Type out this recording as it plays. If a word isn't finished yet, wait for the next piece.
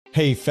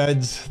Hey,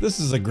 Feds,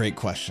 this is a great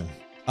question.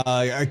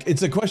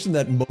 It's a question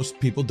that most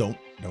people don't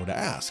know to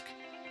ask.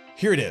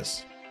 Here it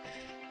is.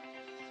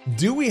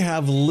 Do we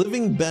have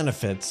living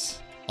benefits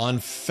on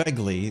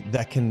FEGLI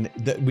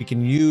that we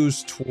can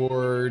use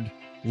toward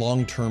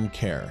long-term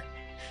care?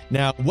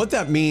 Now, what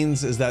that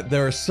means is that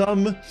there are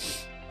some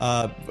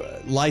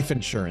life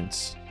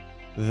insurance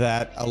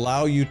that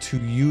allow you to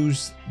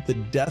use the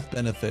death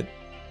benefit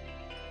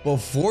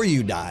before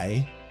you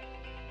die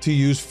to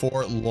use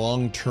for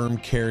long-term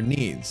care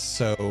needs.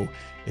 So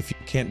if you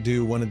can't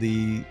do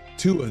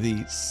two of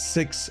the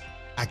 6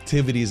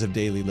 activities of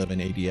daily living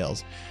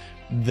ADLs,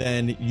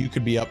 then you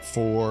could be up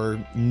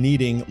for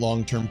needing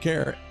long-term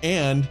care.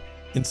 And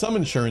in some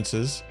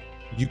insurances,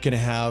 you can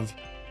have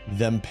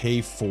them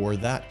pay for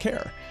that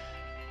care.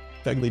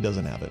 FEGLI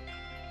doesn't have it.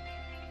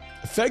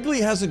 FEGLI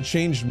hasn't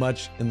changed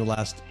much in the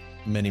last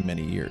many,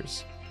 many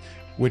years,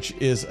 which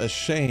is a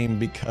shame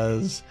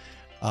because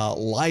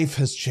life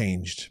has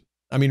changed.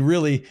 I mean,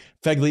 really,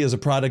 FEGLI is a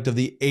product of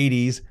the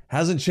 80s,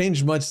 hasn't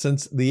changed much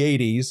since the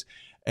 80s.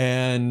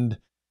 And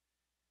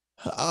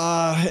but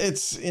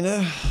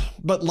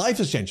life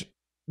has changed.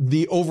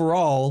 The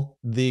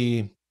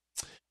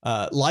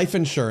life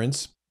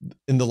insurance,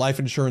 in the life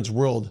insurance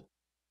world,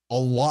 a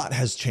lot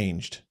has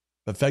changed.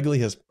 But FEGLI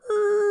has,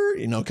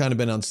 kind of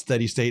been on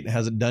steady state and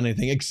hasn't done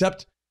anything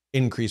except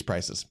increase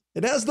prices.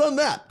 It has done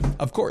that,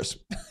 of course,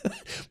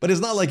 but it's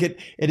not like it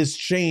has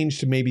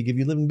changed to maybe give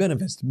you living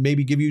benefits, to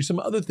maybe give you some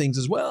other things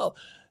as well.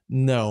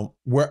 No,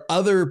 where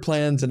other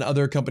plans and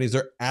other companies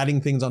are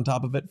adding things on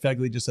top of it,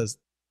 FEGLI just says,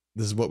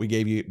 this is what we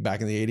gave you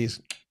back in the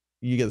 80s.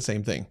 You get the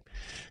same thing.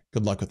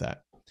 Good luck with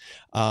that.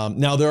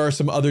 Now, there are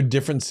some other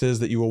differences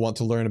that you will want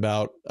to learn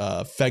about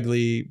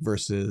FEGLI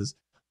versus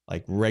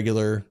like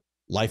regular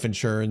life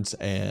insurance,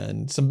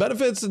 and some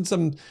benefits and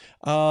some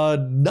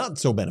not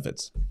so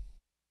benefits.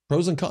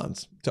 Pros and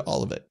cons to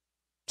all of it.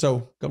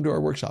 So come to our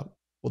workshop.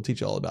 We'll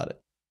teach you all about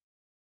it.